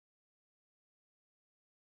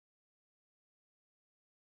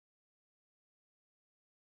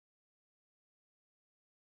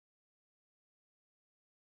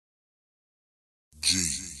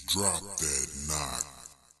Drop that knock.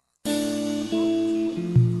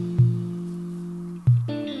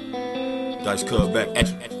 Dice cut back at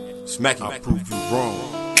you. Smack you. I prove you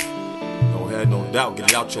wrong. Don't have no doubt. Get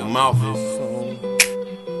it out your mouth.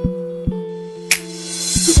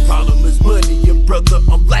 The problem is money, and brother,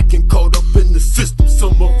 I'm lacking. Caught up in the system.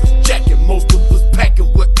 Some of us jacking, most of us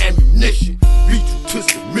packing with ammunition. Beat you to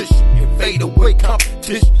submission and fade away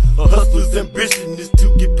competition. A hustler's ambition is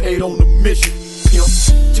to get paid on the mission. Pimp,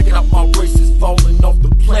 checking out my races, falling off the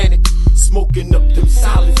planet. Smoking up them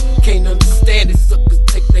solids, can't understand it. Suckers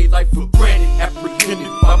take their life for granted.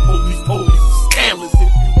 Apprehended by police scandalous.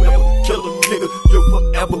 If you ever kill a nigga, you'll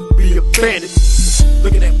forever be a bandit.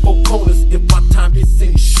 Looking at four corners, if my time gets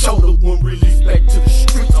any shorter. When released back to the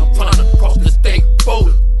streets, I'm trying to cross the state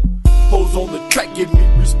border. Hoes on the track, give me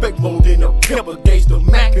respect more than a pimp against the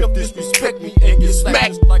Mac. If disrespect me and get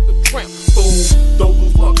smacked like a tramp. Fool, don't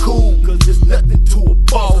lose my cool, cause there's nothing to a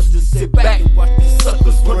boss. Just sit back and watch these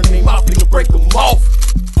suckers run their mouth and break them off.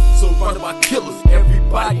 Surrounded by killers,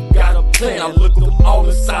 everybody got a plan. I look them all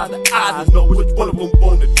inside the eyes and know which one of them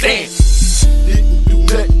wanna dance. Didn't do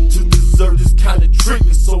nothing to deserve this kind of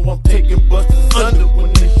treatment, so I'm taking busters under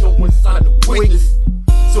when they showing sign of weakness.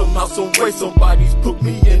 Somehow, some way, somebody's put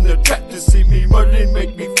me in the trap to see me murdered and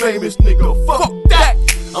make me famous, nigga. Fuck that!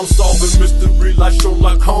 I'm solving mystery like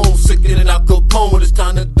Sherlock Holmes, sicker than Al Capone. When it's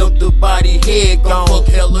time to dump the body, head gone. Fuck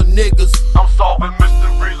hella niggas. I'm solving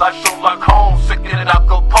mystery like Sherlock Holmes, sicker than Al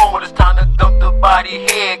Capone. When it's time to dump the body,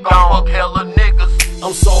 head gone. Fuck hella niggas.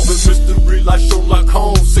 I'm solving mystery like Sherlock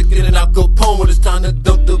Holmes, sicker than Al Capone. When it's time to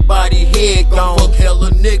dump the body, head gone. Fuck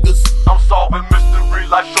hella niggas. I'm solving mystery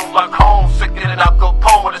like Sherlock Holmes, sicker than Al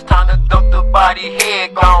Capone. When it's time to dump the body,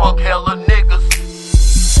 head gone. Fuck hella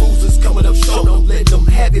niggas. Fools is coming up short, don't let them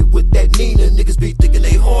have it with that Nina. Niggas be thinking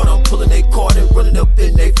they hard, I'm pulling they card and running up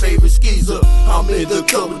in they favorite skeezer. I'm in the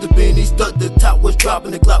club with the beanie stuck, the top was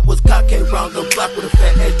dropping, the Glock was cocked, came round the block with a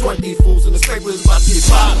fat ass joint. These fools in the scrapers about to get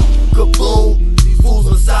bottom. Kaboom, these fools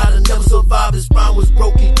on the side and never survived. His spine was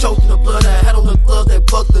broke, he choked in the blood. I had on the gloves that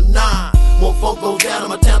bucked the 9. More funk goes down in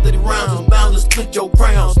my town 30 rounds. I'm bound to split your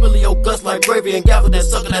crown, spilling your guts like gravy and gavel that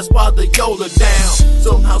sucker that spot the Yola down.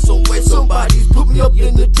 Somehow, some way, somebody's put me up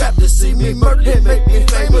in the trap to see me murdered and make me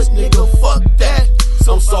famous, nigga. Fuck that.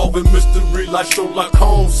 I'm solving mystery like Sherlock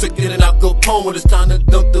Holmes, sicker than Al Capone. When it's time to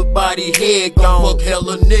dump the body, head gone. Fuck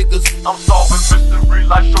hella niggas. I'm solving mystery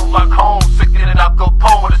like Sherlock Holmes, sicker than Al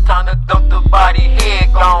Capone. When it's time to dump the body,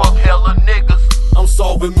 head gone. Fuck hella niggas. I'm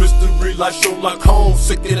solving mystery like Sherlock Holmes,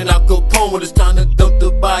 sicker than Al Capone. When it's time to dump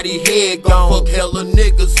the body, head gone. Fuck hella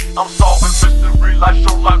niggas. I'm solving mystery like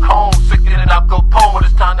Sherlock Holmes, sicker than Al Capone. When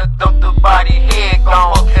it's time to dump the body, head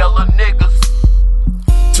gone. Fuck hella niggas.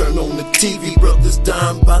 Turn on the TV, brothers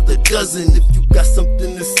dying by the dozen. If you got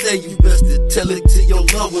something to say, you best to tell it to your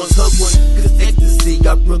loved ones. Hug one, cause ecstasy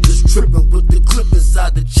got brothers tripping with the clip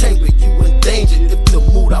inside the chamber. You in danger if the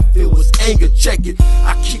mood I feel is anger. Check it,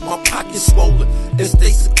 I keep my pockets swollen and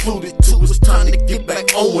stay secluded too. It's time to get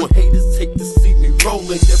back on one. Haters hate to see me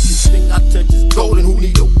rolling. Everything I touch is golden. Who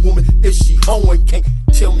need a woman if she hoeing? Can't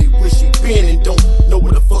tell me where she been and don't know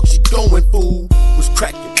where the fuck she going. Fool was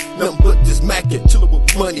cracking, nothing but just macking, chillin'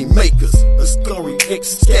 with money makers. A scurry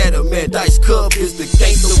ex-scatter, man. Dice Cub is the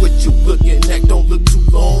gangster. What you looking at? Don't look too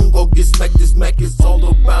long or get smacked. This Mac is all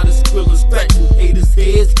about a skrilla scratching. Haters'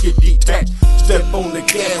 heads get detached. Step on the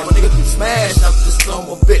gas, my nigga be smashed out this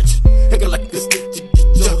summer, bitch. Hanging like this, get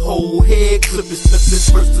your whole head clip. It's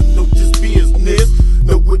nothing personal, just business.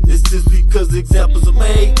 No witnesses because examples are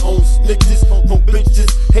made on snitches, on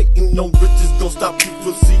bitches. Hating on riches, don't stop you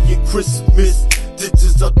from seeing Christmas.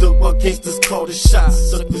 Ditches out the while gangsters call the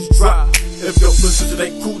shots. Suckers drop. If your position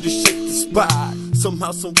ain't cool, to shake the spot.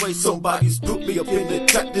 Somehow, some way, somebody's put me up in the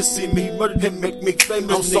trap to see me murdered and make me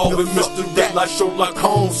famous. I'm solving mystery like Sherlock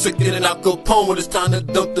Holmes, sicker than Al Capone. When it's time to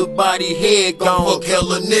dump the body, head gone. Fuck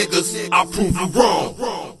hella niggas. I'll prove you wrong.